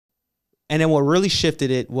And then what really shifted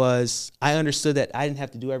it was I understood that I didn't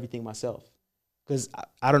have to do everything myself. Because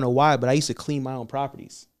I don't know why, but I used to clean my own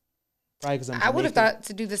properties. Probably because I would have thought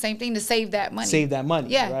to do the same thing to save that money. Save that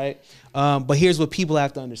money, right? But here's what people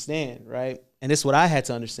have to understand, right? And this is what I had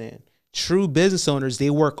to understand. True business owners, they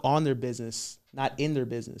work on their business, not in their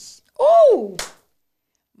business. Oh,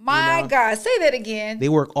 my God. Say that again. They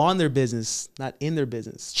work on their business, not in their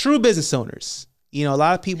business. True business owners. You know, a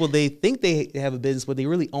lot of people, they think they have a business, but they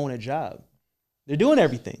really own a job. They're doing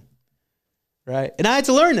everything, right? And I had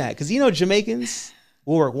to learn that because, you know, Jamaicans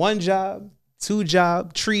will work 1 job, 2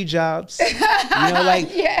 jobs, 3 jobs. You know, like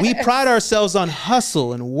we pride ourselves on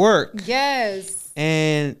hustle and work. Yes.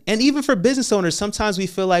 And even for business owners, sometimes we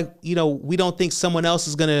feel like, you know, we don't think someone else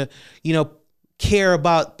is going to, you know, care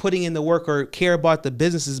about putting in the work or care about the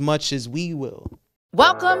business as much as we will.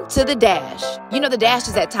 Welcome to The Dash. You know, The Dash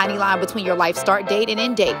is that tiny line between your life start date and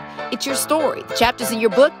end date. It's your story, the chapters in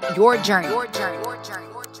your book, your journey.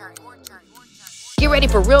 Get ready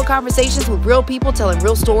for real conversations with real people telling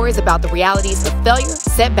real stories about the realities of failure,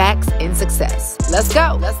 setbacks, and success. Let's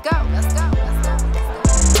go. Let's go. Let's go.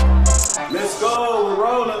 Let's go. Let's go. We're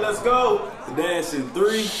rolling. Let's go. The Dash in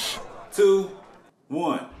 3, 2,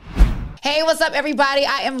 1. Hey, what's up, everybody?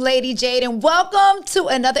 I am Lady Jade, and welcome to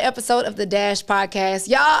another episode of the Dash Podcast.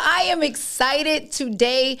 Y'all, I am excited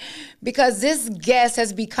today because this guest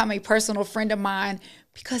has become a personal friend of mine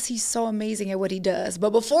because he's so amazing at what he does.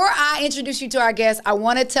 But before I introduce you to our guest, I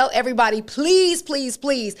want to tell everybody, please, please,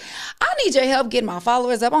 please, I need your help getting my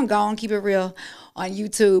followers up. I'm gone, keep it real. On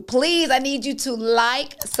YouTube. Please, I need you to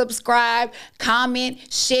like, subscribe, comment,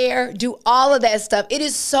 share, do all of that stuff. It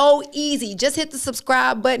is so easy. Just hit the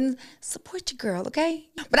subscribe button. Support your girl, okay?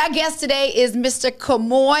 But our guest today is Mr.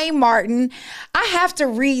 Kemoy Martin. I have to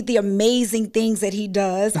read the amazing things that he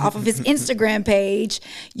does off of his Instagram page.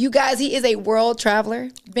 You guys, he is a world traveler,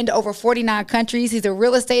 been to over 49 countries. He's a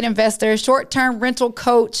real estate investor, short-term rental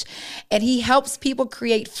coach, and he helps people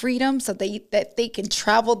create freedom so that they can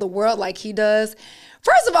travel the world like he does.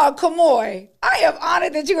 First of all, Kemoy, I am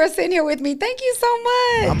honored that you are sitting here with me. Thank you so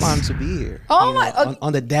much. I'm honored to be here. Oh my! Okay.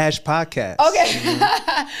 On the Dash Podcast.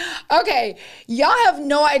 Okay. Okay. Y'all have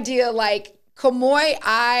no idea. Like, Kemoy,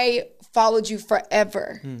 I followed you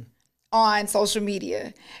forever on social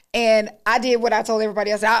media. And I did what I told everybody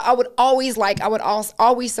else. I would always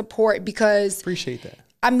always support because. Appreciate that.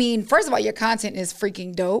 I mean, first of all, your content is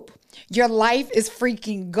freaking dope. Your life is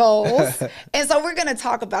freaking goals. And so we're going to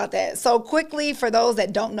talk about that. So quickly, for those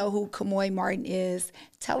that don't know who Kemoy Martin is,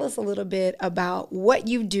 tell us a little bit about what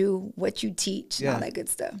you do, what you teach, and all that good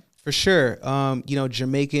stuff. For sure. You know,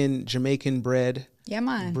 Jamaican bred. Yeah,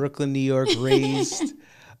 man. Brooklyn, New York raised.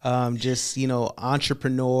 Just, you know,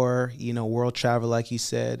 entrepreneur, you know, world traveler, like you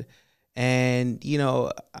said. And, you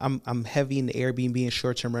know, I'm heavy in the Airbnb and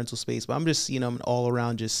short-term rental space, but I'm just, you know, I'm all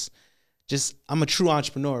around just I'm a true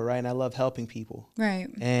entrepreneur, right? And I love helping people. Right.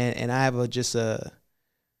 And I have just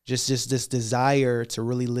this desire to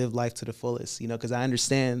really live life to the fullest, you know, because I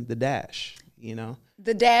understand the Dash, you know.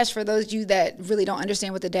 The Dash, for those of you that really don't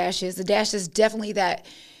understand what the Dash is definitely that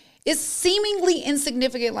it's seemingly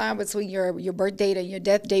insignificant line between your birth date and your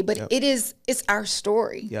death date, but it's our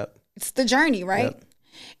story. Yep. It's the journey, right? Yep.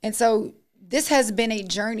 And so this has been a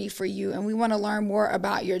journey for you, and we want to learn more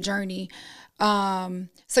about your journey.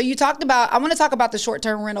 So you talked about, I want to talk about the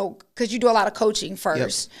short-term rental because you do a lot of coaching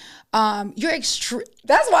first. Yep.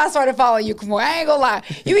 That's why I started following you, Kemoy. I ain't gonna lie.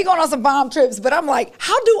 You be going on some bomb trips, but I'm like,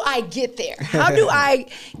 how do I get there? How do I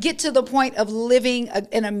get to the point of living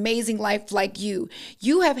an amazing life like you?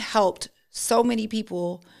 You have helped so many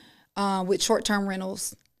people with short-term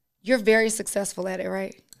rentals. You're very successful at it,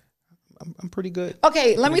 right? I'm pretty good.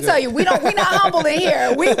 Okay, let me tell you, we're not humble in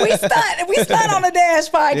here. We stunt on the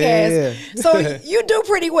Dash Podcast. Yeah. So you do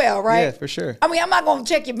pretty well, right? Yeah, for sure. I mean, I'm not gonna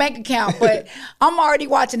check your bank account, but I'm already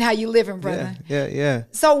watching how you living, brother. Yeah.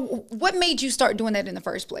 So what made you start doing that in the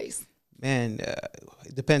first place? Man,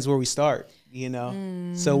 it depends where we start, you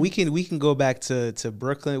know. So we can go back to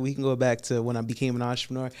Brooklyn. We can go back to when I became an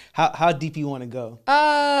entrepreneur. How deep you want to go?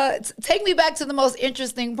 Take me back to the most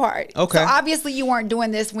interesting part. Okay. So obviously you weren't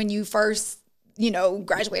doing this when you first, you know,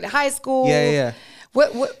 graduated high school. Yeah.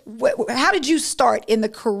 What how did you start in the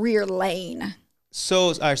career lane? So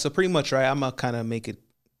all right. So pretty much, right. I'm gonna kind of make it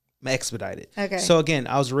expedite it. Okay. So again,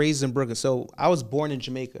 I was raised in Brooklyn. So I was born in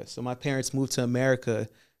Jamaica. So my parents moved to America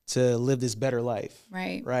to live this better life.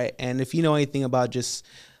 Right. And if you know anything about just,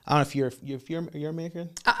 I don't know if you're American?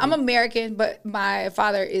 I'm American, but my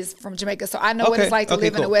father is from Jamaica. So I know what it's like to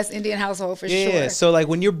live in a West Indian household for sure. Yeah. So like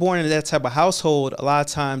when you're born in that type of household, a lot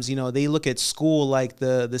of times, you know, they look at school like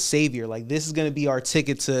the savior. Like this is going to be our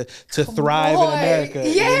ticket to thrive in America.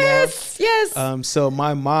 Yes. Yes. So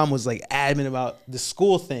my mom was like adamant about the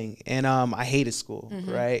school thing, and I hated school,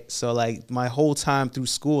 right? So like my whole time through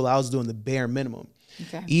school, I was doing the bare minimum.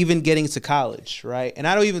 Okay. Even getting to college, right? And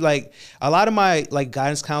I don't even like a lot of my like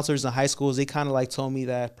guidance counselors in high schools. They kind of like told me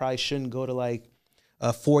that I probably shouldn't go to like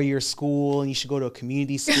a 4-year school and you should go to a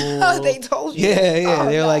community school. Oh, they told you? Yeah. Oh,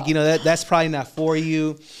 They're no. like, that's probably not for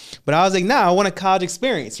you. But I was like, nah, I want a college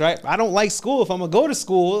experience, right? I don't like school. If I'm gonna go to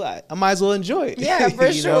school, I might as well enjoy it. Yeah, for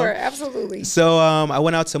You know? sure. Absolutely. So I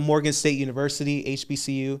went out to Morgan State University,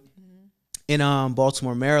 HBCU, in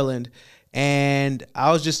Baltimore, Maryland, and I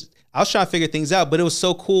was trying to figure things out, but it was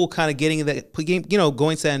so cool kind of getting that,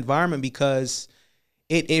 going to that environment because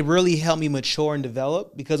it really helped me mature and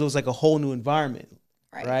develop because it was like a whole new environment.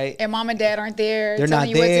 Right. And mom and dad aren't there. They're telling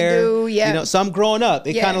not you there. What to do. Yeah. So I'm growing up.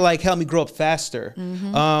 It Yeah. kind of like helped me grow up faster.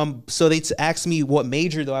 So they asked me what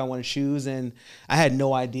major do I want to choose, and I had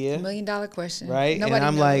no idea. $1 million question. Right. Nobody and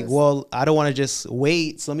I'm knows. like, well, I don't want to just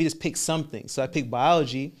wait. So let me just pick something. So I picked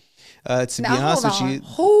biology. To be honest with you,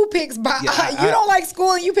 who picks biology? Yeah, You don't like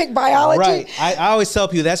school and you pick biology? right? I always tell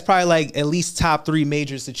people that's probably like at least top 3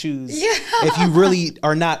 majors to choose Yeah. if you really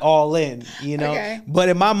are not all in, Okay. But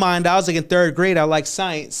in my mind, I was like in 3rd grade, I like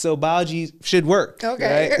science, so biology should work.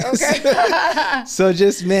 Okay. Right? Okay. So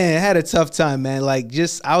just, man, I had a tough time, man. Like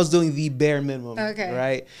just, I was doing the bare minimum. Okay.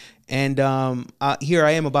 Right. And here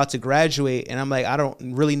I am about to graduate, and I'm like, I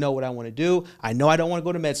don't really know what I want to do. I know I don't want to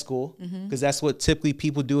go to med school because that's what typically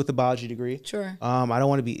people do with a biology degree. Sure. I don't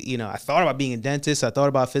want to be, I thought about being a dentist. I thought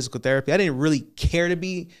about physical therapy. I didn't really care to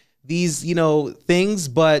be these, things,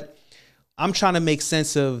 but I'm trying to make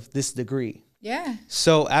sense of this degree. Yeah.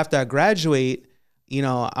 So after I graduate,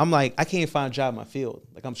 I'm like, I can't find a job in my field.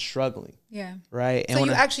 Like I'm struggling. Yeah. Right. And So when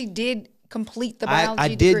you actually did complete the biology I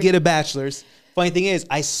degree. did get a bachelor's. Funny thing is,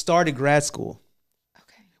 I started grad school,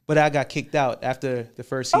 Okay. but I got kicked out after the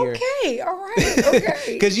first year. Okay. All right. Okay.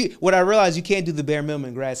 Because what I realized, you can't do the bare minimum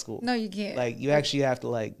in grad school. No, you can't. Like you actually have to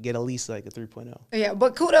like get at least like a 3.0. Yeah,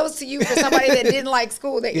 but kudos to you for somebody that didn't like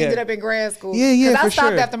school that Yeah. ended up in grad school. Yeah, yeah, 'Cause I for stopped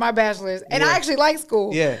sure. after my bachelor's, and I Yeah. actually like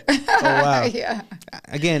school. Yeah. Oh wow. Yeah.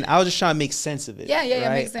 Again, I was just trying to make sense of it. Yeah, yeah, yeah,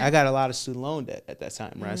 right? makes sense. I got a lot of student loan debt at that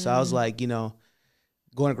time, right? So I was like,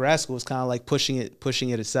 going to grad school was kind of like pushing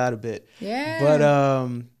it aside a bit. Yeah.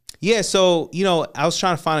 But yeah, so I was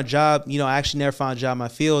trying to find a job. I actually never found a job in my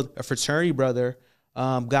field. A fraternity brother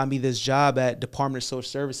got me this job at Department of Social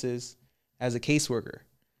Services as a caseworker.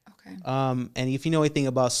 Okay. And if you know anything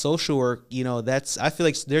about social work, I feel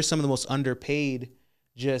like there's some of the most underpaid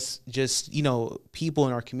just people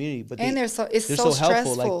in our community. But And they're so helpful,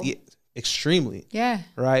 stressful. like extremely. Yeah.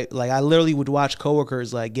 Right. Like I literally would watch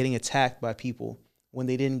coworkers like getting attacked by people when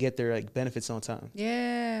they didn't get their like benefits on time.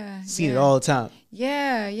 Yeah. Seen it all the time.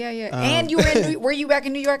 Yeah, yeah, yeah. And you were were you back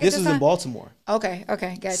in New York at This this was time? in Baltimore. Okay,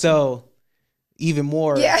 gotcha. So even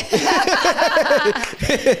more. Yeah.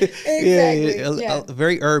 Exactly. Yeah.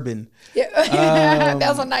 Very urban. Yeah.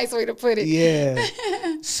 That's a nice way to put it. Yeah.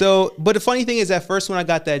 So, but the funny thing is, at first when I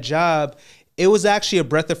got that job, it was actually a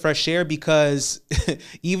breath of fresh air because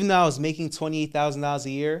even though I was making $28,000 a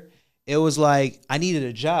year, it was like I needed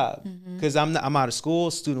a job because I'm out of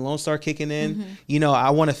school, student loans start kicking in. I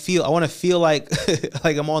want to feel like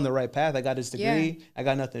like I'm on the right path. I got this degree. Yeah. I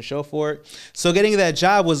got nothing to show for it. So getting that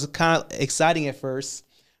job was kind of exciting at first,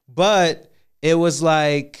 but it was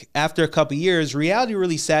like after a couple of years, reality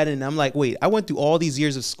really sat in. And I'm like, wait, I went through all these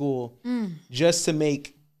years of school just to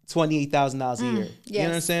make $28,000 a year. Yes. You know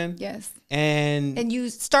what I'm saying? Yes. And you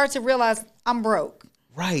start to realize I'm broke.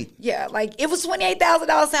 right. Yeah, like it was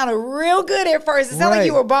 $28,000 sounded real good at first. It sounded like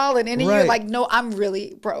you Right. were balling, and then you're Right. like, no, I'm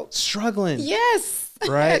really broke. Struggling. Yes.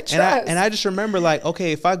 Right. Trust. and I just remember like,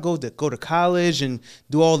 okay, if I go to college and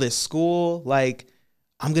do all this school, like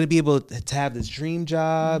I'm going to be able to have this dream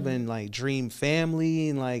job and like dream family.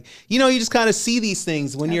 And like, you just kind of see these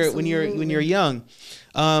things when you're young.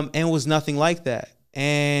 And it was nothing like that.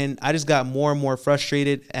 And I just got more and more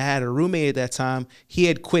frustrated. I had a roommate at that time. He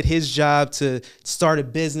had quit his job to start a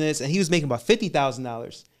business and he was making about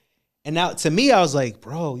 $50,000. And now to me, I was like,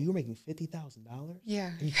 bro, you were making $50,000?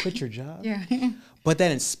 Yeah. And you quit your job? Yeah. But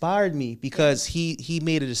that inspired me because he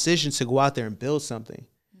made a decision to go out there and build something.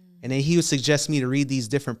 And then he would suggest me to read these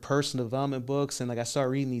different personal development books. And like I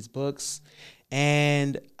started reading these books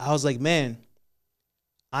and I was like, man,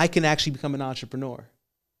 I can actually become an entrepreneur,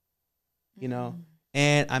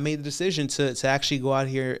 And I made the decision to actually go out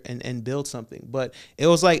here and build something. But it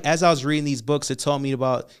was like, as I was reading these books, it taught me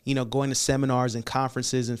about, going to seminars and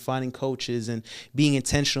conferences and finding coaches and being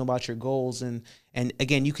intentional about your goals. And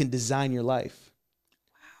again, you can design your life.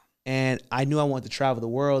 Wow. And I knew I wanted to travel the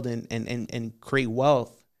world and create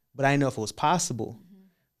wealth, but I didn't know if it was possible.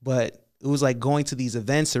 But it was like going to these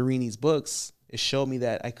events or reading these books. It showed me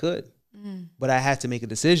that I could, but I had to make a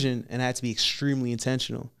decision, and I had to be extremely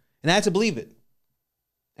intentional, and I had to believe it.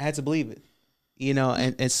 I had to believe it, you know,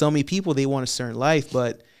 and so many people, they want a certain life,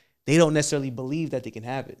 but they don't necessarily believe that they can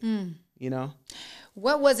have it, you know?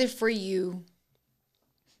 What was it for you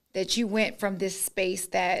that you went from this space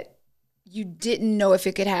that you didn't know if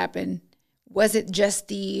it could happen? Was it just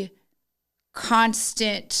the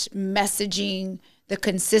constant messaging, the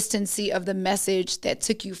consistency of the message that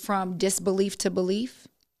took you from disbelief to belief?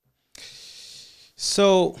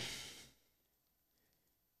 So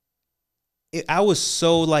I was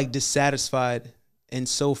so like dissatisfied and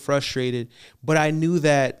so frustrated, but I knew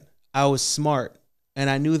that I was smart, and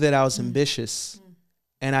I knew that I was ambitious,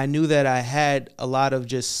 and I knew that I had a lot of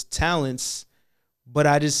just talents, but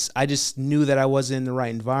I just knew that I wasn't in the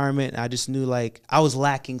right environment. I just knew like I was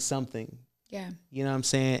lacking something. Yeah. You know what I'm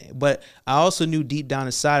saying? But I also knew deep down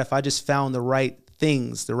inside, if I just found the right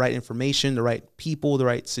things, the right information, the right people, the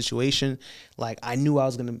right situation, like I knew I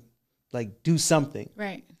was going to like do something.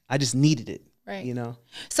 Right. I just needed it. Right. You know?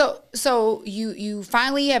 So you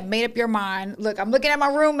finally have made up your mind. Look, I'm looking at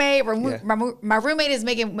my roommate. My roommate is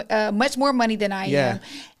making much more money than I am.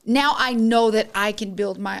 Now I know that I can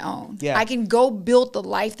build my own. Yeah. I can go build the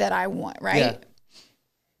life that I want, right? Yeah.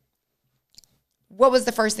 What was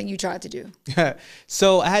the first thing you tried to do?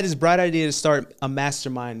 So I had this bright idea to start a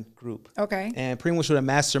mastermind group. Okay. And pretty much what a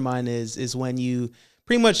mastermind is when you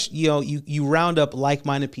pretty much, you know, you round up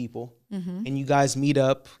like-minded people, and you guys meet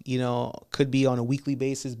up, you know, could be on a weekly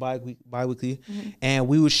basis, bi-weekly, and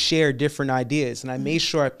we would share different ideas. And I made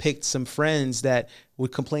sure I picked some friends that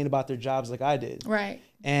would complain about their jobs like I did. Right.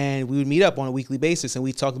 And we would meet up on a weekly basis, and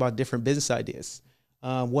we talked about different business ideas.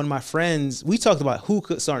 One of my friends, we talked about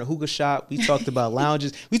starting a hookah shop. We talked about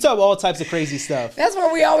lounges. We talked about all types of crazy stuff. That's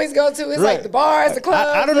where we always go to. It's like the bars, the clubs.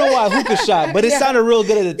 I don't know why hookah shop, but it sounded real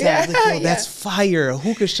good at the time. Yeah. I was like, yo, that's fire, a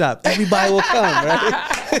hookah shop. Everybody will come,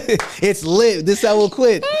 right? It's lit. This I will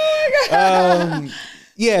quit. Oh my God.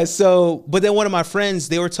 Yeah, so, but then one of my friends,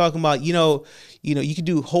 they were talking about, you know, you could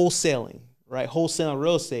do wholesaling, right? Wholesaling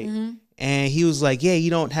real estate. And he was like, yeah, you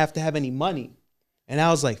don't have to have any money. And I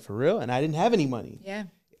was like, for real? And I didn't have any money. Yeah.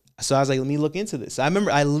 So I was like, let me look into this. I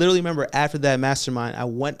literally remember after that mastermind, I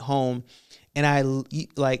went home and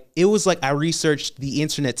it was like I researched the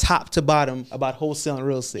internet top to bottom about wholesaling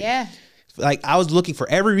real estate. Yeah. Like I was looking for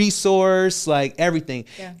every resource, like everything.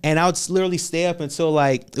 Yeah. And I would literally stay up until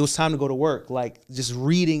like it was time to go to work, like just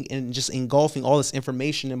reading and just engulfing all this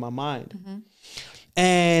information in my mind.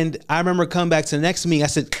 And I remember coming back to the next meeting. I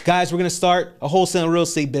said, guys, we're going to start a wholesale real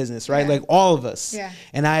estate business, right? Yeah. Like all of us. Yeah.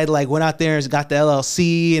 And I had like went out there and got the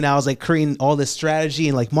LLC, and I was like creating all this strategy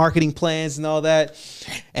and like marketing plans and all that.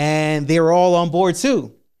 And they were all on board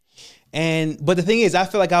too. But the thing is, I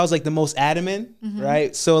feel like I was like the most adamant,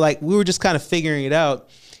 right? So like we were just kind of figuring it out.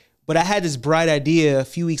 But I had this bright idea a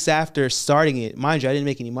few weeks after starting it. Mind you, I didn't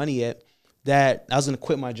make any money yet, that I was going to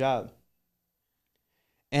quit my job.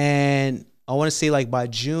 And I want to say like by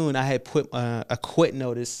June, I had put a quit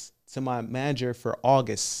notice to my manager for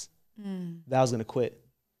August that I was going to quit.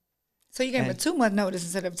 So you gave him a 2-month notice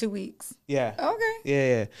instead of 2 weeks. Yeah.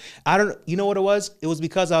 Okay. Yeah. You know what it was? It was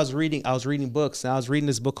because I was reading books, and I was reading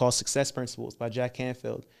this book called Success Principles by Jack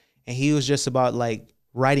Canfield. And he was just about like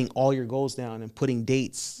writing all your goals down and putting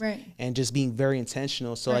dates, right, and just being very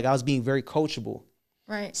intentional. So like I was being very coachable.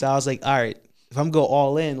 Right. So I was like, all right, if I'm go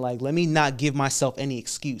all in, like, let me not give myself any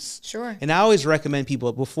excuse. Sure. And I always recommend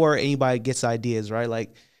people before anybody gets ideas, right?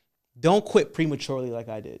 Like, don't quit prematurely like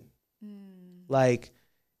I did. Like,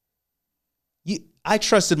 I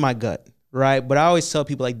trusted my gut, right? But I always tell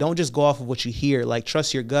people, like, don't just go off of what you hear. Like,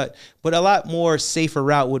 trust your gut. But a lot more safer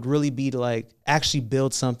route would really be to, like, actually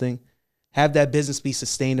build something, have that business be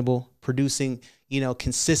sustainable, producing,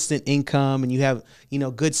 consistent income, and you have,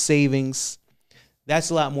 good savings.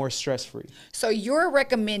 That's a lot more stress-free. So you're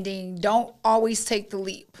recommending don't always take the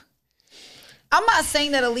leap. I'm not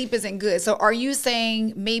saying that a leap isn't good. So are you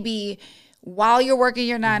saying maybe while you're working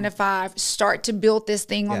your 9 to 5, start to build this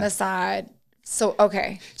thing on the side? So,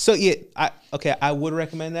 okay. So yeah, I would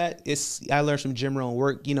recommend that. I learned from Jim Rohn,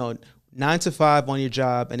 work, 9 to 5 on your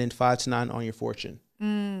job and then 5 to 9 on your fortune.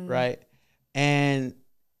 Right. And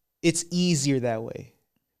it's easier that way.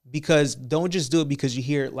 Because don't just do it because you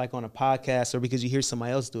hear it like on a podcast or because you hear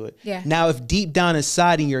somebody else do it. Yeah. Now, if deep down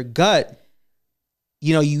inside in your gut,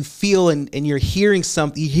 you feel and you're hearing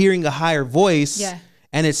something, you're hearing a higher voice,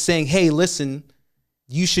 and it's saying, hey, listen,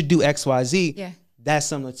 you should do X, Y, Z. Yeah. that's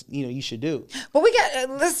something that, you know, you should do. But we got,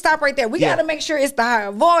 let's stop right there. We got to make sure it's the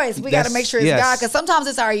higher voice. We got to make sure it's God, because sometimes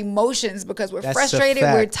it's our emotions, because we're frustrated,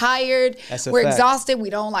 we're tired, we're exhausted, we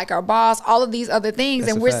don't like our boss, all of these other things,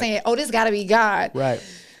 and we're saying, oh, this got to be God. Right.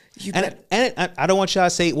 And I don't want y'all to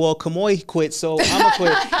say, well, Kemoy quit, so I'm going to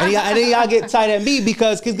quit. And then y'all get tight at me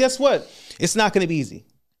because guess what? It's not going to be easy.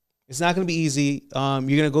 It's not going to be easy. You're going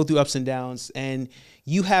to go through ups and downs, and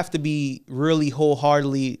you have to be really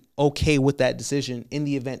wholeheartedly okay with that decision in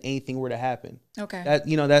the event anything were to happen. Okay. That,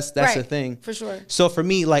 you know, that's the thing. For sure. So for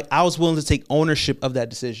me, like, I was willing to take ownership of that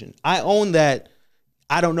decision. I own that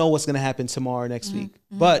I don't know what's going to happen tomorrow, next week,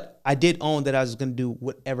 but I did own that I was going to do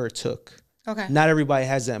whatever it took. Okay. Not everybody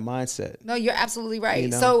has that mindset. No, you're absolutely right. You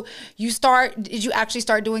know? So did you actually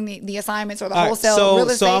start doing the assignments or the wholesale real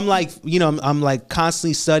estate? So I'm like, you know, I'm like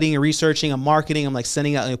constantly studying and researching. I'm marketing. I'm like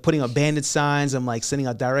sending out, like, putting up bandit signs. I'm like sending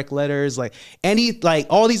out direct letters, like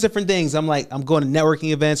all these different things. I'm like, I'm going to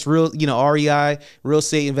networking events, REI, Real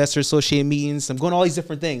Estate Investor Associate meetings. I'm going to all these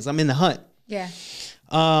different things. I'm in the hunt. Yeah.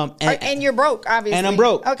 And you're broke, obviously. And I'm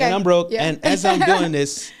broke. Okay. And I'm broke. Yeah. And as I'm doing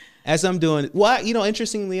this, well, you know,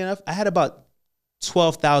 interestingly enough, I had about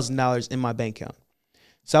 $12,000 in my bank account.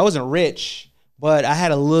 So I wasn't rich, but I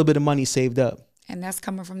had a little bit of money saved up. And that's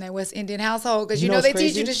coming from that West Indian household, because you know they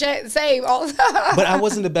teach you to save all the time. But I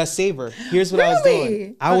wasn't the best saver. Here's what I was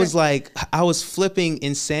doing. I was flipping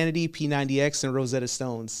Insanity, P90X, and Rosetta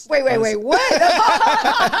Stones. Wait, what?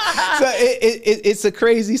 So it's a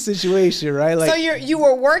crazy situation, right? Like, so you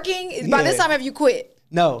were working. By this time, have you quit?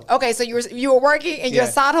 No. Okay, so you were working, and your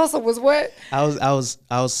side hustle was what? I was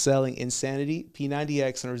selling Insanity,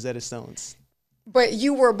 P90X, and Rosetta Stones. But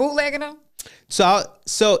you were bootlegging them? So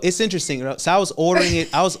it's interesting. So I was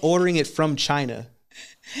ordering it from China.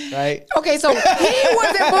 Right. Okay, so he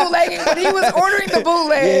wasn't bootlegging, but he was ordering the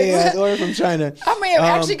bootleg. Yeah, I was ordering from China. I may have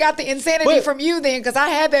actually got the Insanity from you then, because I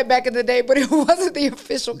had that back in the day, but it wasn't the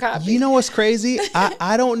official copy. You know what's crazy?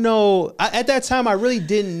 I don't know. At that time, I really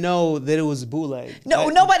didn't know that it was bootleg. No,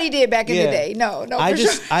 nobody did back in the day. No. I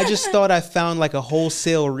just thought I found like a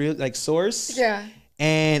wholesale source. Yeah.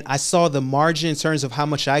 And I saw the margin in terms of how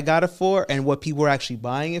much I got it for and what people were actually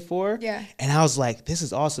buying it for. Yeah. And I was like, this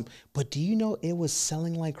is awesome. But do you know it was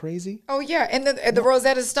selling like crazy? Oh, yeah. And the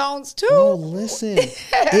Rosetta Stones, too. No, listen.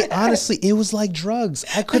 Honestly, it was like drugs.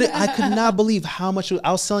 I could not believe how much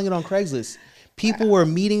I was selling it on Craigslist. People were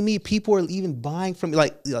meeting me. People were even buying from me,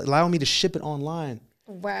 like allowing me to ship it online.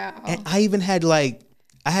 Wow. And I even had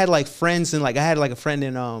friends, and I had a friend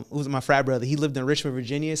in who was my frat brother. He lived in Richmond,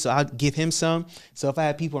 Virginia, so I'd give him some. So if I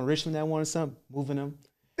had people in Richmond that wanted some, moving them.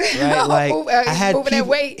 Right? Like I had moving people, that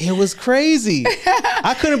weight. It was crazy.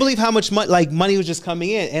 I couldn't believe how much money was just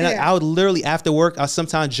coming in. And I would literally, after work, I'll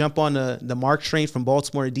sometimes jump on the MARC train from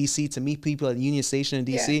Baltimore to DC to meet people at Union Station in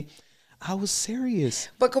DC. Yeah. I was serious.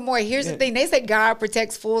 But Kemoy, here's the thing. They say God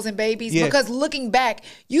protects fools and babies, because looking back,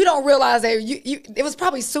 you don't realize that it was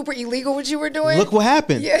probably super illegal what you were doing. Look what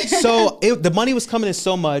happened. Yeah. So the money was coming in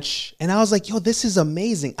so much, and I was like, yo, this is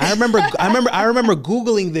amazing. I remember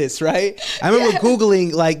Googling this, right? I remember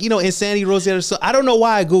Googling, Insanity Rosetta. So I don't know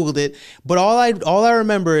why I Googled it, but all I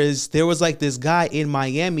remember is there was this guy in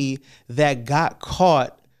Miami that got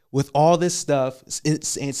caught with all this stuff,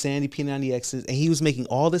 Insanity, P90Xs, and he was making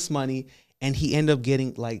all this money, and he ended up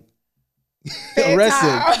getting arrested.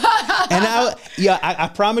 And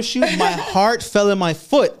I promise you, my heart fell in my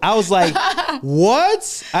foot. I was like,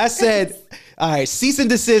 what? I said, all right, cease and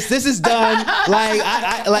desist. This is done.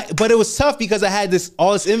 But it was tough because I had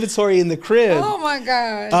all this inventory in the crib. Oh my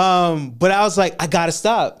gosh. But I was like, I gotta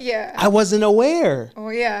stop. Yeah. I wasn't aware. Oh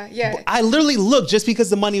yeah. I literally looked just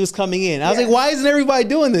because the money was coming in. I was like, why isn't everybody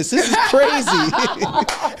doing this? This is crazy.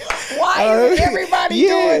 Why isn't everybody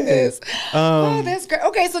doing this? Oh, that's great.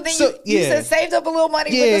 Okay, so then you said saved up a little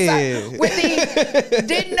money with the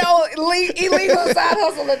didn't know illegal side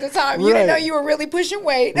hustle at the time. You didn't know you were really pushing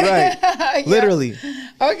weight. Right. Literally.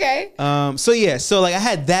 Okay. So I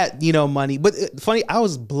had that, money, but funny, I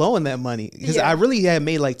was blowing that money because I really had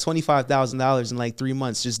made $25,000 in 3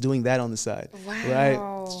 months just doing that on the side. Wow.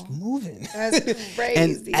 Right. Just moving. That's crazy.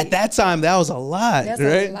 And at that time, that was a lot. That's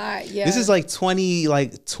right? a lot. Yeah. This is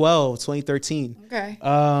 2013. Okay.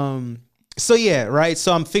 So right.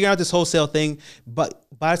 So I'm figuring out this wholesale thing, but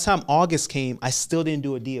by the time August came, I still didn't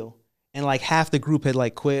do a deal. And half the group had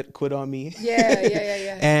quit on me.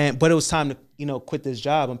 Yeah. But it was time to, quit this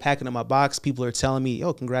job. I'm packing up my box. People are telling me,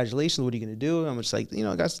 yo, congratulations. What are you going to do? I'm just like, I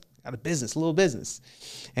got a little business.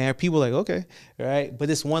 And people are like, okay. Right. But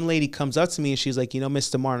this one lady comes up to me and she's like,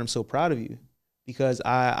 Mr. Martin, I'm so proud of you because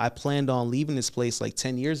I planned on leaving this place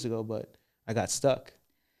 10 years ago, but I got stuck.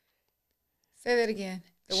 Say that again.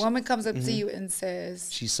 The woman comes up to you and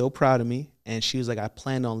says, she's so proud of me. And she was like, I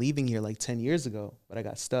planned on leaving here like 10 years ago, but I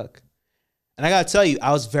got stuck. And I got to tell you,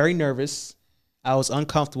 I was very nervous. I was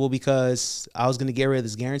uncomfortable because I was going to get rid of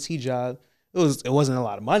this guaranteed job. It wasn't a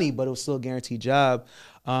lot of money, but it was still a guaranteed job.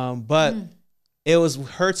 But it was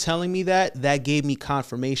her telling me that gave me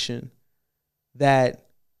confirmation that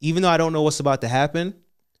even though I don't know what's about to happen,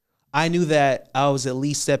 I knew that I was at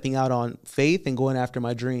least stepping out on faith and going after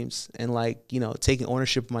my dreams and like, you know, taking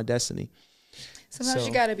ownership of my destiny. Sometimes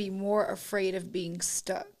you got to be more afraid of being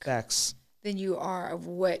stuck. Facts. Than you are of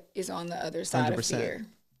what is on the other side 100%. of fear.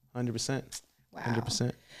 100%. Wow.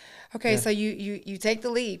 100%. Okay, so you take the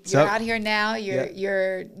leap. You're out here now.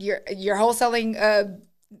 You're wholesaling.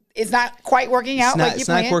 It's not quite working out like you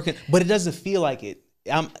planned. It's not working, but it doesn't feel like it.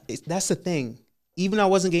 That's the thing. Even though I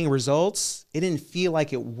wasn't getting results, it didn't feel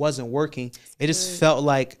like it wasn't working. It just felt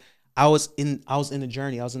like I was in the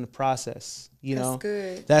journey. I was in the process. You know,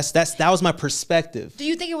 good. That was my perspective. Do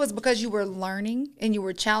you think it was because you were learning and you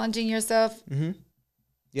were challenging yourself? Mm-hmm.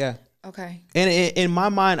 Yeah. Okay. And in my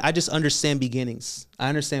mind, I just understand beginnings. I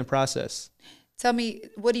understand process. Tell me,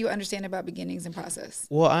 what do you understand about beginnings and process?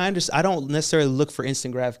 Well, I don't necessarily look for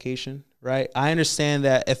instant gratification, right? I understand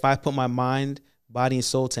that if I put my mind, body, and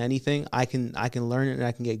soul to anything, I can learn it and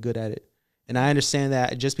I can get good at it. And I understand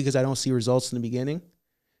that just because I don't see results in the beginning,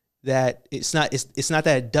 that it's not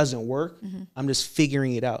that it doesn't work. I'm just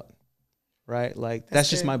figuring it out, right? Like that's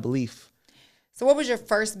just my belief. So what was your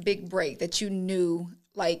first big break that you knew,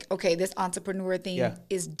 like, okay, this entrepreneur thing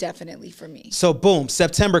is definitely for me? So boom,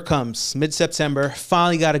 September comes, mid-September,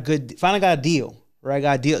 finally got a deal, right?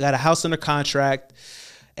 Got a house under contract.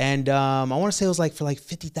 And I want to say it was like for like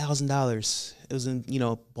 $50,000. It was in,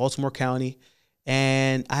 Baltimore County.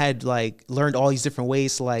 And I had like learned all these different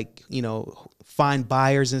ways to like, find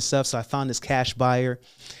buyers and stuff. So I found this cash buyer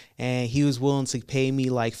and he was willing to pay me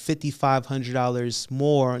like $5,500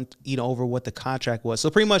 more, over what the contract was. So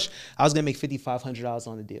pretty much I was going to make $5,500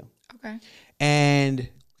 on the deal. Okay. And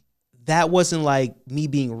that wasn't like me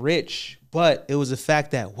being rich, but it was the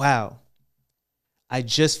fact that, wow, I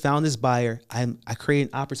just found this buyer. I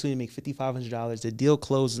created an opportunity to make $5,500. The deal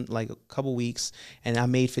closed in like a couple weeks and I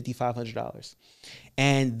made $5,500.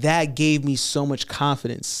 And that gave me so much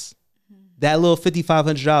confidence. That little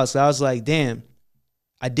 $5,500. So I was like, damn,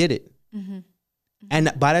 I did it.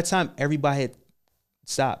 And by that time, everybody had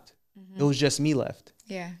stopped. It was just me left.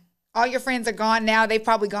 Yeah. All your friends are gone now. They've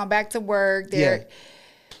probably gone back to work.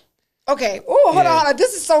 Okay. Oh, hold on.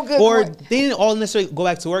 This is so good. Or they didn't all necessarily go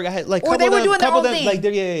back to work. I had like, or they were doing their own thing. Like,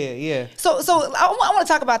 yeah. So I want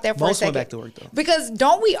to talk about that for a second. Most went back to work though. Because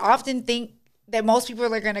don't we often think that most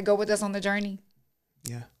people are going to go with us on the journey?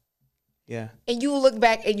 Yeah. Yeah. And you look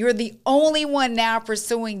back and you're the only one now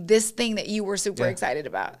pursuing this thing that you were super excited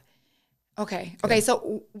about. Okay.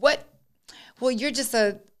 So what? Well, you're just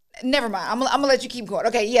never mind. I'm gonna let you keep going.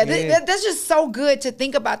 Okay. That's just so good to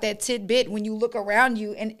think about that tidbit when you look around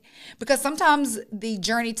you, and because sometimes the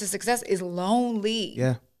journey to success is lonely.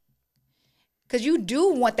 Yeah. Because you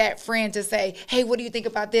do want that friend to say, "Hey, what do you think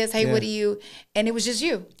about this? Hey, what do you?" And it was just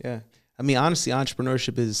you. Yeah. I mean, honestly,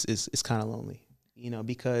 entrepreneurship is kind of lonely,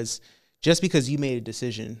 because just because you made a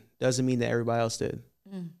decision doesn't mean that everybody else did,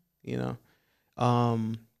 and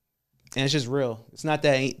it's just real. It's not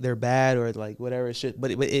that they're bad or like whatever. It's just,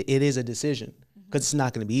 but it is a decision because it's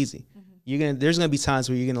not going to be easy. There's going to be times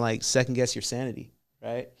where you're going to like second guess your sanity,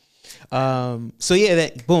 right? So yeah,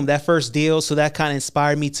 that first deal. So that kind of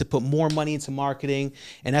inspired me to put more money into marketing.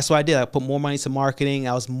 And that's what I did. I put more money into marketing.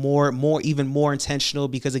 I was even more intentional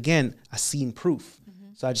because again, I seen proof.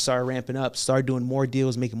 So I just started ramping up, started doing more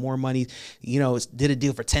deals, making more money. Did a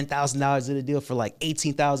deal for $10,000, did a deal for like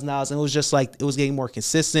 $18,000. And it was just like, it was getting more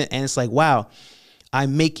consistent. And it's like, wow,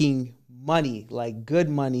 I'm making money, like good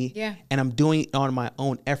money. Yeah. And I'm doing it on my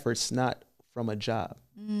own efforts, not from a job.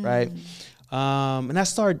 Right. And I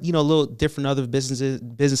started, little different other businesses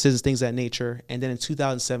and things of that nature. And then in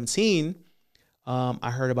 2017,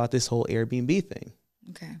 I heard about this whole Airbnb thing.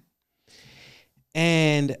 Okay.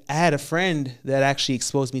 And I had a friend that actually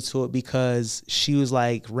exposed me to it because she was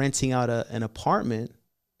like renting out an apartment,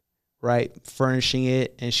 right? Furnishing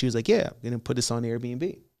it. And she was like, yeah, I'm going to put this on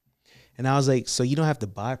Airbnb. And I was like, so you don't have to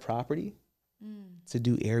buy property to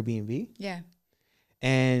do Airbnb? Yeah.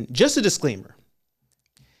 And just a disclaimer,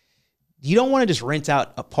 you don't want to just rent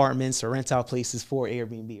out apartments or rent out places for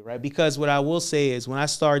Airbnb, right? Because what I will say is when I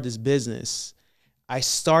started this business, I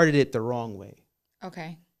started it the wrong way.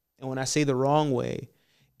 Okay. And when I say the wrong way,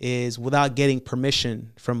 is without getting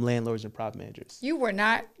permission from landlords and prop managers. You were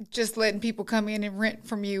not just letting people come in and rent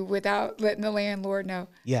from you without letting the landlord know.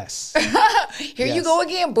 Yes. Here you go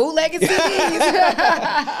again, bootlegging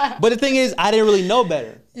CDs. But the thing is, I didn't really know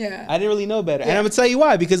better. Yeah. I didn't really know better. And I'm going to tell you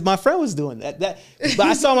why, because my friend was doing that. But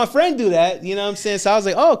I saw my friend do that, you know what I'm saying? So I was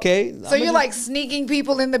like, oh, okay. So you're like sneaking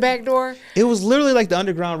people in the back door? It was literally like the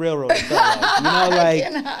Underground Railroad. It felt like, you know,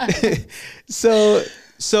 like,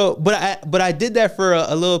 but I did that for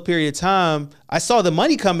a little period of time. I saw the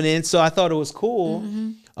money coming in, so I thought it was cool.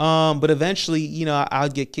 But eventually, you know, I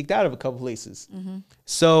would get kicked out of a couple places.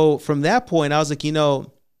 So from that point, I was like, you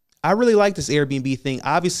know, I really like this Airbnb thing.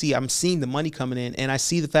 Obviously, I'm seeing the money coming in, and I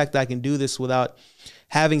see the fact that I can do this without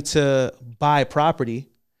having to buy property.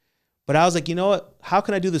 But I was like, you know what? How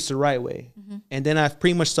can I do this the right way? And then I've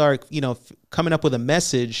pretty much started, you know, coming up with a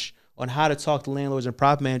message on how to talk to landlords and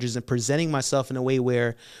prop managers and presenting myself in a way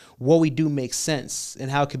where what we do makes sense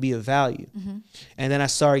and how it could be of value. And then I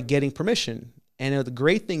started getting permission. And the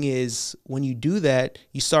great thing is when you do that,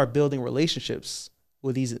 you start building relationships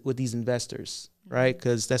with these investors, right?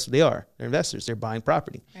 Because that's what they are. They're investors. They're buying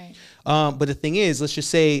property. Right. But the thing is, let's just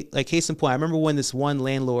say, like case in point, I remember when this one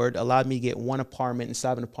landlord allowed me to get one apartment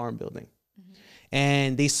inside of an apartment building.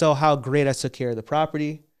 And they saw how great I took care of the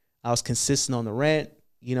property. I was consistent on the rent.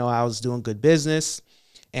 You know, I was doing good business.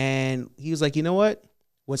 And he was like, you know what?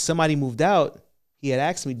 When somebody moved out, he had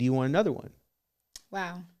asked me, do you want another one?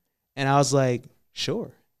 Wow. And I was like,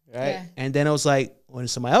 sure. Right. Yeah. And then it was like, when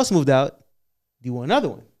somebody else moved out, do you want another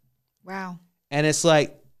one? Wow. And it's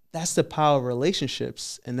like, that's the power of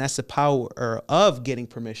relationships. And that's the power of getting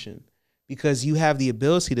permission, because you have the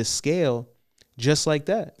ability to scale just like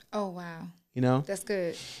that. Oh, wow. You know? That's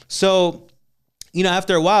good. So, you know,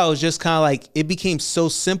 after a while, it was just kind of like, it became so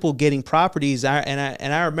simple getting properties. And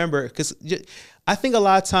I remember, because I think a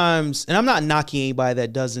lot of times, and I'm not knocking anybody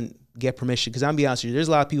that doesn't get permission, because I'm gonna be honest with you, there's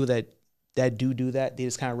a lot of people that do that. They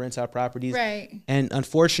just kind of rent out properties. Right. And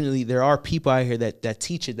unfortunately, there are people out here that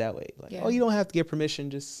teach it that way. Like, Yeah. oh, you don't have to get permission,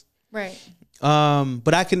 just. Right.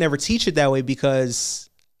 But I could never teach it that way because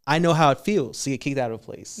I know how it feels to get kicked out of a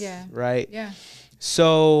place. Yeah. Right. Yeah.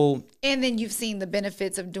 So. And then you've seen the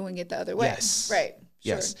benefits of doing it the other way. Yes. Right.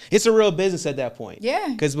 Yes. It's a real business at that point. Yeah.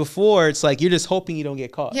 Because before it's like you're just hoping you don't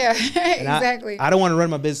get caught. Yeah. And Exactly. I don't want to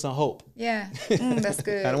run my business on hope. Yeah. That's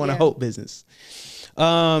good. I don't want yeah. to hope business.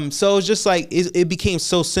 So it's just like it became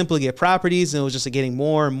so simple to get properties, and it was just like getting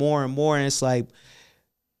more and more and more. And it's like,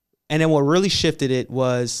 and then what really shifted it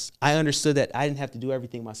was I understood that I didn't have to do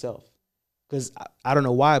everything myself, because I don't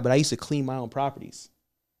know why, but I used to clean my own properties.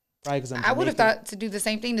 Probably because I would have thought to do the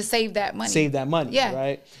same thing to save that money. Save that money, Yeah.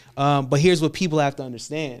 right? But here's what people have to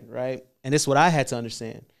understand, right? And this is what I had to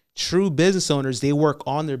understand. True business owners, they work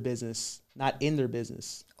on their business, not in their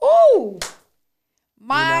business. Oh,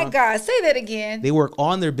 my God. Say that again. They work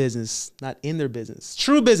on their business, not in their business.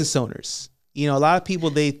 True business owners. You know, a lot of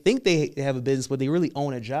people, they think they have a business, but they really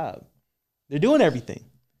own a job. They're doing everything,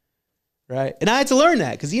 right? And I had to learn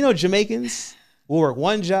that because, you know, Jamaicans will work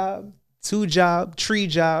one job, two jobs, three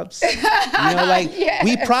jobs. You know, like Yes.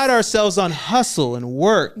 we pride ourselves on hustle and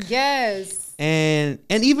work. Yes. And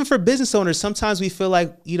even for business owners, sometimes we feel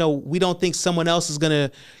like, you know, we don't think someone else is going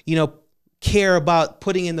to, you know, care about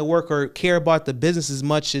putting in the work or care about the business as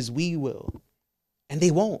much as we will. And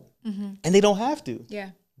they won't. And they don't have to. Yeah.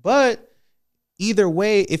 But either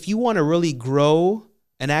way, if you want to really grow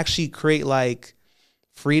and actually create like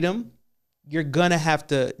freedom, you're going to have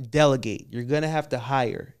to delegate. You're going to have to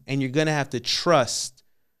hire, and you're going to have to trust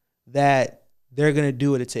that they're going to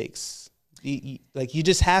do what it takes. Like you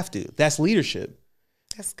just have to. That's leadership.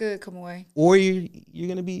 That's good, Kemoy. Or you're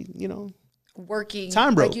going to be, you know, Working.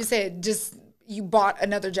 Time broke. Like you said, just you bought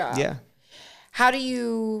another job. yeah. How do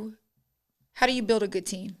you build a good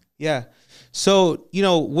team? Yeah. So, you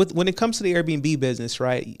know, when it comes to the Airbnb business,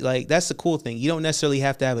 right, like that's the cool thing. You don't necessarily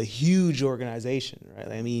have to have a huge organization, right?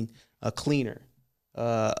 I mean, a cleaner,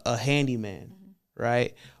 a handyman,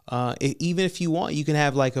 right? Even if you want, you can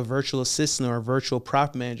have like a virtual assistant or a virtual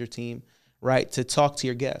prop manager team, right, to talk to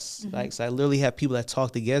your guests. Like, so I literally have people that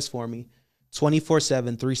talk to guests for me 24/7,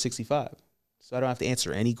 365. So I don't have to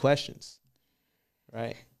answer any questions,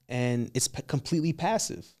 right? And it's completely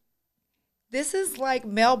passive. This is like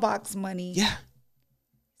mailbox money. Yeah.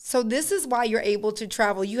 So this is why you're able to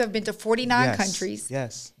travel. You have been to 49 Yes. countries.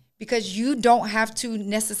 Yes. Because you don't have to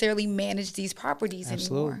necessarily manage these properties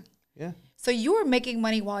Absolutely. anymore. Yeah. So you are making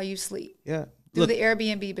money while you sleep Yeah. through Look, the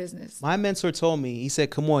Airbnb business. my mentor told me, he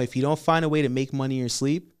said, Kemoy, if you don't find a way to make money in your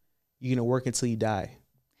sleep, you're going to work until you die.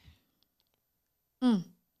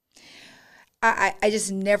 I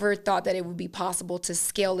just never thought that it would be possible to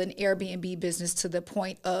scale an Airbnb business to the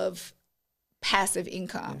point of passive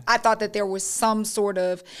income. I thought that there was some sort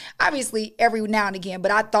of, obviously every now and again,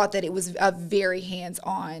 but I thought that it was a very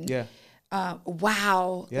hands-on. Yeah.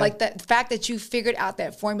 Wow. Yeah. Like the fact that you figured out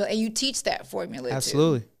that formula and you teach that formula too.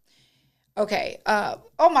 Absolutely. Okay.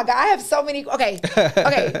 Oh my God. I have so many. Okay.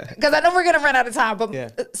 Okay. Because I know we're going to run out of time.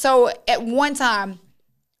 But so at one time,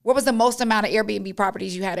 what was the most amount of Airbnb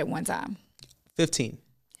properties you had at one time? 15.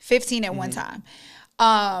 15 at one time.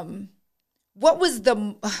 What was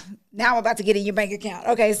the, now I'm about to get in your bank account.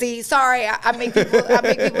 Okay. See, sorry. I make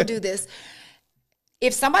people do this.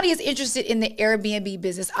 If somebody is interested in the Airbnb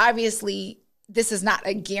business, obviously this is not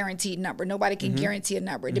a guaranteed number. Nobody can guarantee a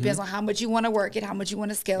number. It depends on how much you want to work it, how much you want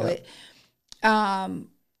to scale it.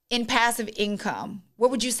 In passive income, what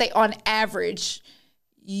would you say on average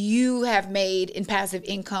you have made in passive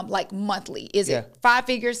income, like monthly? Is it 5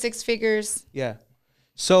 figures, 6 figures? Yeah.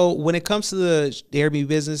 So when it comes to the Airbnb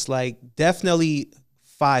business, like definitely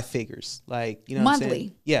 5 figures, like, you know what I'm saying?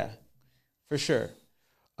 Monthly? Yeah, for sure.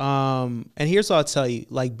 And here's what I'll tell you,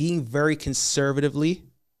 like being very conservatively,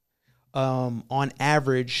 on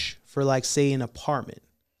average for like say an apartment,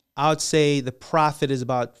 I would say the profit is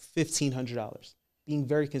about $1,500, being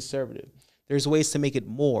very conservative. There's ways to make it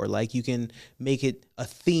more, like you can make it a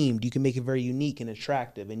themed, you can make it very unique and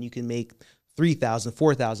attractive, and you can make 3,000,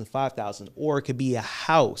 4,000, 5,000, or it could be a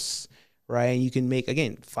house, right? And you can make,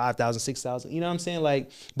 again, 5,000, 6,000, you know what I'm saying?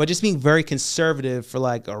 Like, but just being very conservative for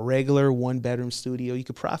like a regular 1-bedroom studio, you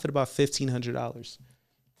could profit about $1,500,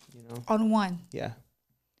 you know? On one? Yeah.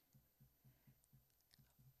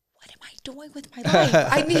 What am I doing with my life?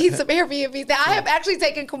 I need some Airbnb. I have actually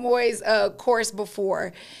taken Kemoy's course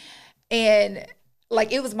before, and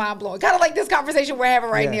like it was mind blowing. Kind of like this conversation we're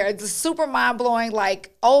having right now. It's super mind blowing.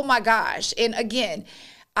 Like, oh my gosh! And again,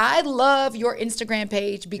 I love your Instagram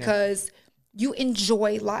page because you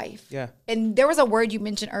enjoy life. Yeah. And there was a word you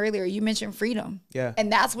mentioned earlier. You mentioned freedom. Yeah.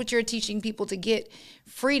 And that's what you're teaching people to get,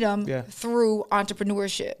 freedom through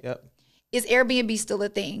entrepreneurship. Yep. Is Airbnb still a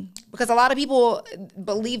thing? Because a lot of people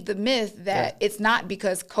believe the myth that it's not,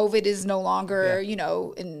 because COVID is no longer, you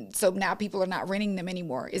know, and so now people are not renting them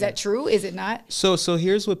anymore. Is that true? Is it not? So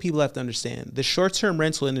here's what people have to understand. The short-term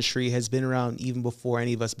rental industry has been around even before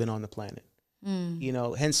any of us been on the planet. You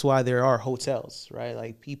know, hence why there are hotels, right?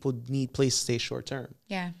 Like people need places to stay short-term.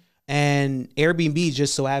 Yeah. And Airbnb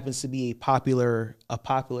just so happens to be a popular,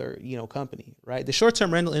 you know, company, right? The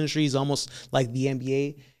short-term rental industry is almost like the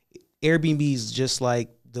NBA. Airbnb is just like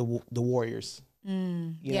the Warriors,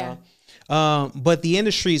 you know? But the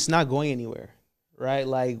industry is not going anywhere, right?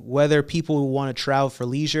 Like whether people want to travel for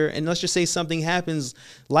leisure, and let's just say something happens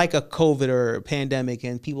like a COVID or a pandemic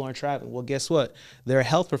and people aren't traveling. Well, guess what? There are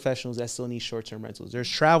health professionals that still need short-term rentals. There's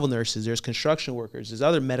travel nurses, there's construction workers, there's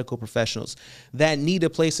other medical professionals that need a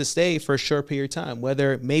place to stay for a short period of time.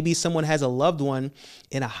 Whether maybe someone has a loved one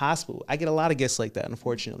in a hospital. I get a lot of guests like that,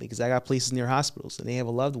 unfortunately, because I got places near hospitals and they have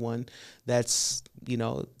a loved one that's, you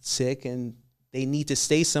know, sick and they need to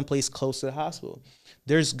stay someplace close to the hospital.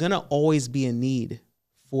 There's going to always be a need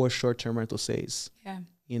for short-term rental stays. Yeah.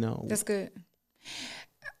 You know. That's good.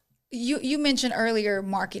 You mentioned earlier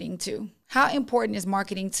marketing too. How important is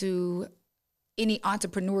marketing to any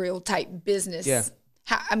entrepreneurial type business? Yeah.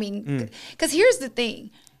 I mean, because here's the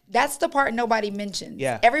thing. That's the part nobody mentions.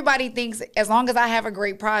 Yeah. Everybody thinks as long as I have a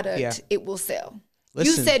great product, it will sell.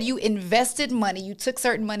 Listen. You said you invested money. You took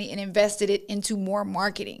certain money and invested it into more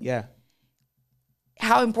marketing. Yeah.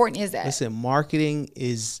 How important is that? Listen, marketing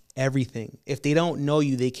is everything. If they don't know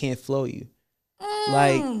you, they can't flow you.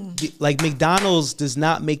 Like McDonald's does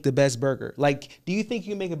not make the best burger. Like, do you think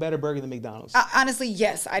you can make a better burger than McDonald's? Honestly,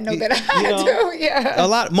 yes. I know that I do.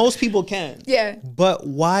 Yeah. Most people can. Yeah. But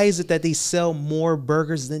why is it that they sell more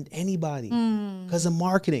burgers than anybody? Because of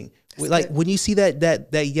marketing. Like when you see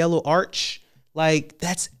that yellow arch, like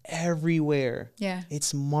that's everywhere. Yeah.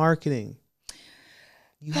 It's marketing.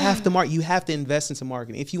 You have to you have to invest into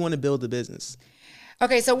marketing if you want to build a business.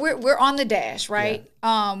 Okay, so we're on the dash, right?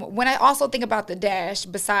 Yeah. When I also think about the dash,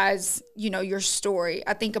 besides, you know, your story,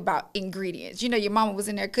 I think about ingredients. You know, your mama was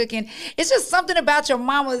in there cooking. It's just something about your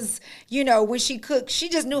mama's, you know, when she cooked, she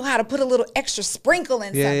just knew how to put a little extra sprinkle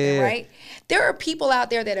in something, right? There are people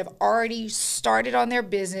out there that have already started on their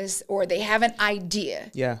business or they have an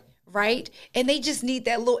idea. Yeah. Right? And they just need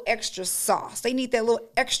that little extra sauce. They need that little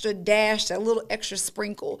extra dash, that little extra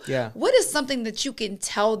sprinkle. Yeah. What is something that you can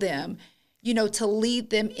tell them, you know, to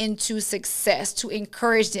lead them into success, to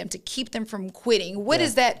encourage them, to keep them from quitting? What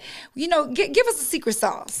is that? You know, give us a secret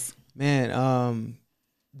sauce. Man,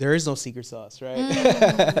 there is no secret sauce, right?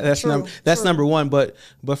 That's true. number one. But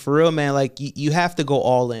for real, man, like you have to go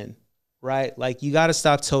all in, right? Like you got to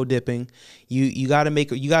stop toe dipping. You got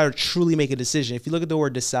to truly make a decision. If you look at the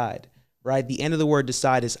word decide, right? The end of the word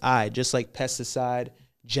decide is I, just like pesticide,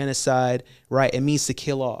 genocide, right? It means to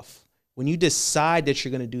kill off. When you decide that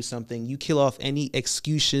you're going to do something, you kill off any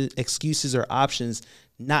excuses or options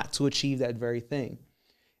not to achieve that very thing.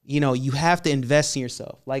 You know, you have to invest in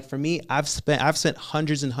yourself. Like for me, I've spent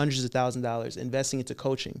hundreds and hundreds of $1,000s investing into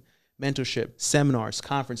coaching, mentorship, seminars,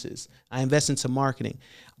 conferences. I invest into marketing.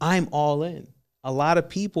 I'm all in. A lot of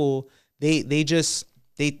people, they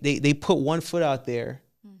put one foot out there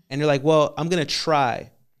and they're like, well, I'm going to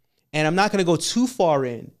try. And I'm not going to go too far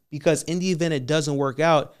in because in the event it doesn't work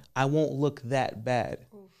out, I won't look that bad.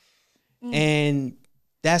 And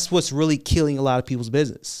that's what's really killing a lot of people's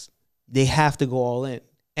business. They have to go all in.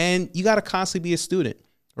 And you got to constantly be a student,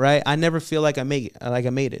 right? I never feel like I made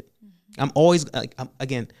it. I'm always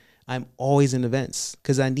I'm always in events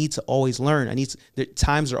because I need to always learn. The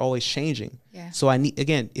times are always changing. Yeah. So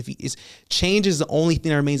change is the only thing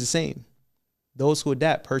that remains the same. Those who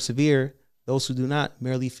adapt persevere. Those who do not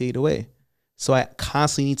merely fade away. So I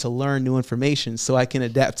constantly need to learn new information so I can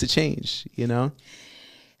adapt to change, you know?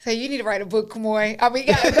 So you need to write a book, Kemoy. I mean,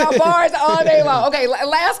 you got bars all day long. Okay,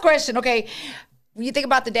 last question. Okay, when you think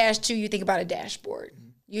about the Dash 2, you think about a dashboard.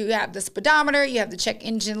 You have the speedometer, you have the check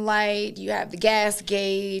engine light, you have the gas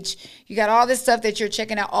gauge. You got all this stuff that you're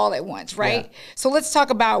checking out all at once, right? Yeah. So let's talk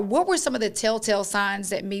about what were some of the telltale signs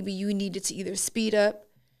that maybe you needed to either speed up,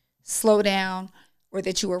 slow down, or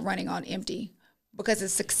that you were running on empty. Because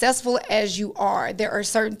as successful as you are, there are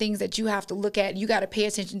certain things that you have to look at. You got to pay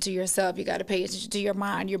attention to yourself. You got to pay attention to your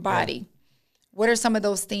mind, your body. Right. What are some of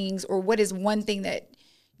those things, or what is one thing that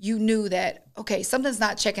you knew that, okay, something's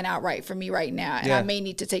not checking out right for me right now, and I may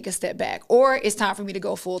need to take a step back, or it's time for me to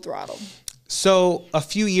go full throttle? So a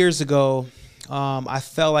few years ago, I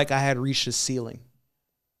felt like I had reached a ceiling,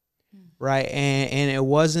 right? And it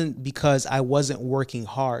wasn't because I wasn't working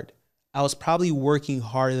hard. I was probably working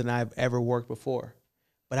harder than I've ever worked before,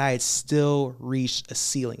 but I had still reached a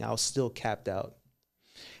ceiling. I was still capped out.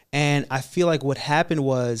 And I feel like what happened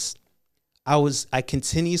was I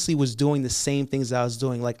continuously was doing the same things I was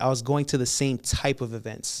doing. Like I was going to the same type of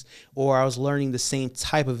events, or I was learning the same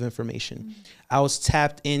type of information. I was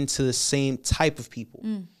tapped into the same type of people.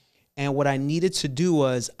 And what I needed to do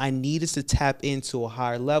was I needed to tap into a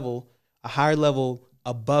higher level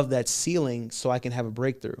above that ceiling so I can have a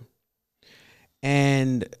breakthrough.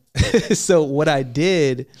 And so what I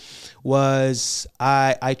did was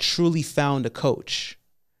I truly found a coach,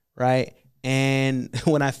 right? And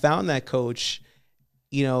when I found that coach,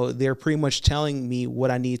 you know, they're pretty much telling me what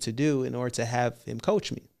I need to do in order to have him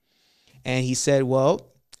coach me. And he said, well,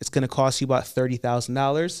 it's going to cost you about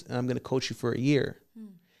 $30,000 and I'm going to coach you for a year.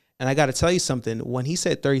 And I got to tell you something. When he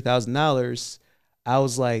said $30,000, I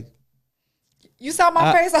was like, you saw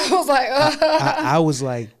my face. I was like, I was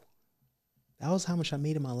like, that was how much I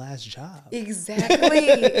made in my last job.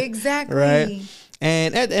 Exactly. Right.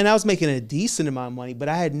 And I was making a decent amount of money, but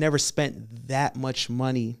I had never spent that much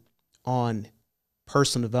money on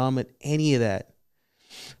personal development, any of that.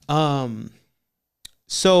 But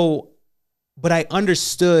I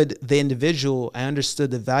understood the individual, I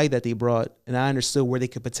understood the value that they brought, and I understood where they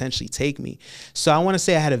could potentially take me. So I want to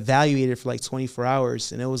say I had evaluated for like 24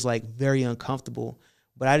 hours, and it was like very uncomfortable.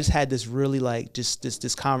 But I just had this really like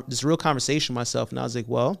this real conversation with myself, and I was like,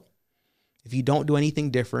 well, if you don't do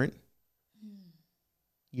anything different,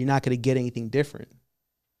 you're not going to get anything different.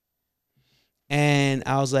 And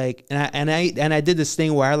I was like, and I did this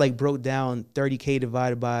thing where I like broke down 30K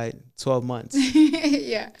divided by 12 months.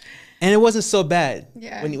 Yeah. And it wasn't so bad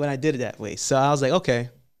when I did it that way. So I was like, okay,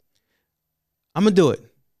 I'm gonna do it.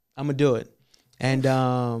 And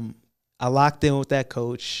I locked in with that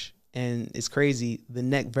coach. And it's crazy. The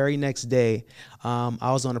very next day, I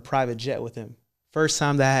was on a private jet with him. First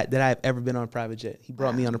time that I've ever been on a private jet. He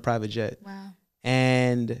brought me on a private jet. Wow.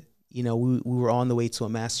 And you know, we were on the way to a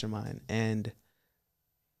mastermind. And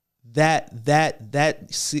that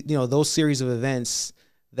you know, those series of events,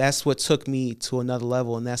 that's what took me to another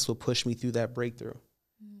level, and that's what pushed me through that breakthrough.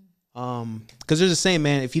 Because there's a saying,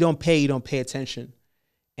 man, if you don't pay, you don't pay attention.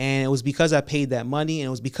 And it was because I paid that money, and it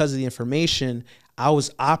was because of the information. I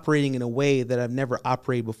was operating in a way that I've never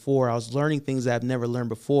operated before. I was learning things that I've never learned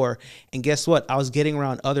before. And guess what? I was getting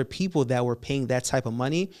around other people that were paying that type of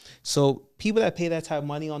money. So people that pay that type of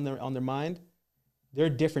money on their mind, they're a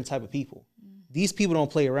different type of people. These people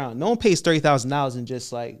don't play around. No one pays $30,000 and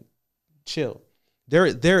just like chill.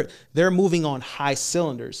 They're moving on high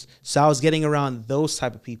cylinders. So I was getting around those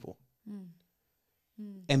type of people.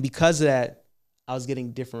 And because of that, I was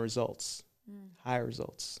getting different results, higher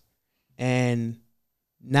results. And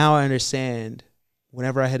now I understand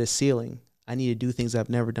whenever I hit a ceiling, I need to do things I've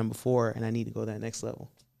never done before, and I need to go to that next level.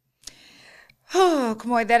 Oh,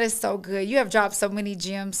 Kemoy, that is so good. You have dropped so many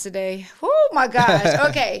gems today. Oh, my gosh.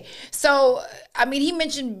 Okay. So, I mean, he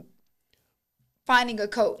mentioned finding a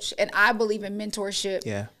coach, and I believe in mentorship.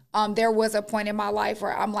 Yeah. There was a point in my life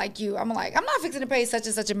where I'm like you. I'm like, I'm not fixing to pay such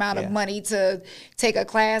and such amount of money to take a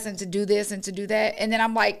class and to do this and to do that. And then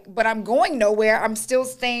I'm like, but I'm going nowhere. I'm still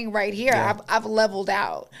staying right here. Yeah. I've leveled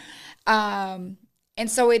out. And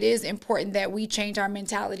so it is important that we change our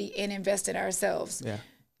mentality and invest in ourselves. Yeah.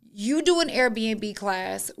 You do an Airbnb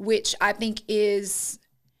class, which I think is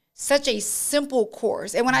such a simple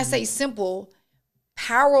course. And when I say simple,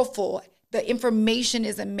 powerful, the information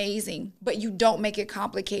is amazing, but you don't make it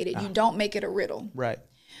complicated. You don't make it a riddle. Right.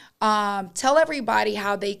 Tell everybody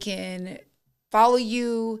how they can follow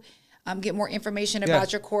you, get more information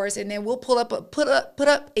about your course, and then we'll put up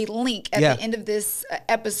a link at the end of this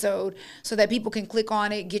episode so that people can click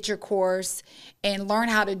on it, get your course, and learn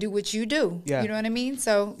how to do what you do. You know what I mean?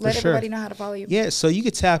 So let everybody know how to follow you. Yeah, so you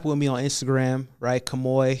can tap with me on Instagram, right?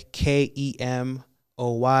 Kemoy, Kemoy_Martin,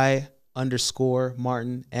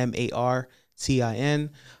 Martin.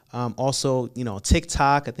 Also, you know,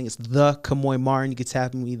 TikTok, I think it's the Kemoy Martin. You can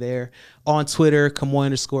tap me there. On Twitter,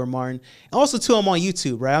 Kemoy_Martin. And also, too, I'm on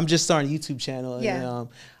YouTube, right? I'm just starting a YouTube channel. And,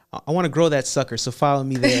 I want to grow that sucker, so follow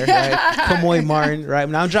me there, right? Kemoy Martin, right?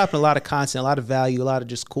 I'm dropping a lot of content, a lot of value, a lot of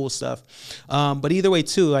just cool stuff. But either way,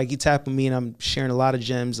 too, like you tap with me and I'm sharing a lot of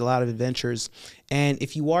gems, a lot of adventures. And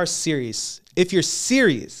if you are serious, if you're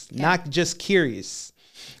serious, not just curious,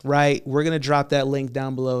 right? We're going to drop that link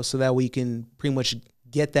down below so that we can pretty much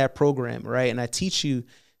get that program, right? And I teach you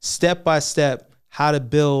step by step how to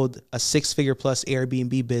build a 6-figure plus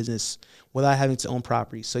Airbnb business without having to own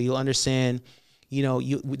property. So you'll understand, you know,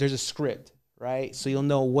 there's a script, right? So you'll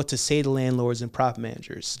know what to say to landlords and prop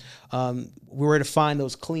managers, where to find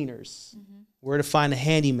those cleaners, where to find a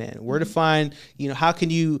handyman, where to find, you know, how can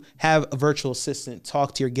you have a virtual assistant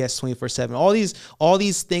talk to your guests 24/7? All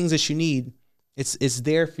these things that you need. It's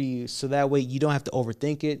there for you, so that way you don't have to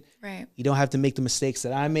overthink it. Right. You don't have to make the mistakes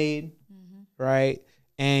that I made, right?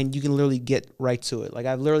 And you can literally get right to it. Like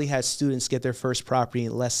I've literally had students get their first property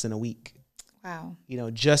in less than a week. Wow. You know,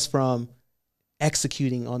 just from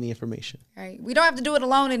executing on the information. Right. We don't have to do it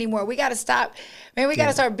alone anymore. We got to stop. Man, we got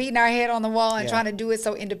to start beating our head on the wall and trying to do it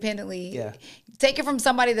so independently. Yeah. Take it from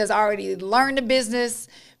somebody that's already learned the business,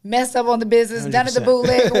 messed up on the business, 100%. Done it the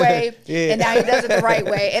bootleg way, and now he does it the right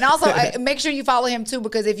way. And also, make sure you follow him too,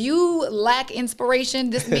 because if you lack inspiration,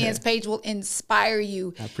 this man's page will inspire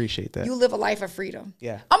you. I appreciate that. You live a life of freedom.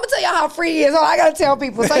 Yeah. I'm going to tell y'all how free he is. Oh, I got to tell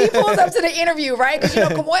people. So he pulls up to the interview, right? Because, you know,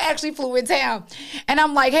 Kemoy actually flew in town. And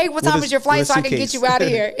I'm like, hey, what time is your flight so I can get you out of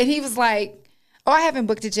here? And he was like, oh, I haven't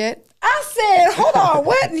booked it yet. I said, hold on,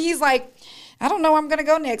 what? And he's like, I don't know where I'm going to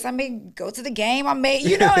go next. I may go to the game. I may,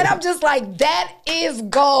 you know, and I'm just like, that is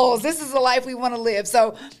goals. This is the life we want to live.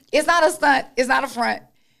 So it's not a stunt. It's not a front.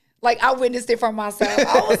 Like, I witnessed it for myself.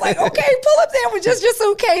 I was like, okay, pull up there with just your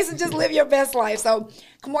suitcase and just live your best life. So,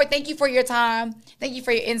 Kemoy, thank you for your time. Thank you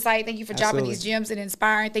for your insight. Thank you for dropping these gems and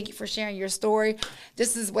inspiring. Thank you for sharing your story.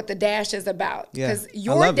 This is what the Dash is about. Because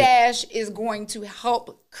your Dash is going to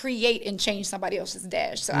help create and change somebody else's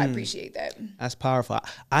Dash. So I appreciate that. That's powerful.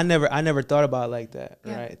 I never thought about it like that.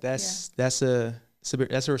 Right. That's a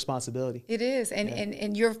responsibility. It is.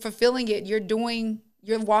 And you're fulfilling it.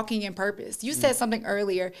 You're walking in purpose. You said something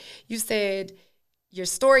earlier. You said your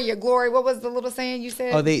story, your glory. What was the little saying you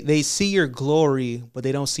said? Oh, they see your glory, but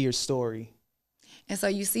they don't see your story. And so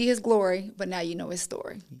you see his glory, but now you know his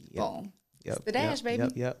story. Boom. It's the Dash, baby.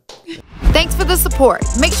 Thanks for the support.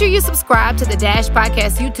 Make sure you subscribe to the Dash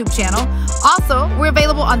Podcast YouTube channel. Also, we're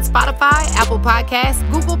available on Spotify, Apple Podcasts,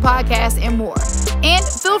 Google Podcasts, and more. And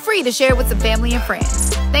feel free to share with some family and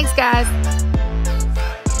friends. Thanks, guys.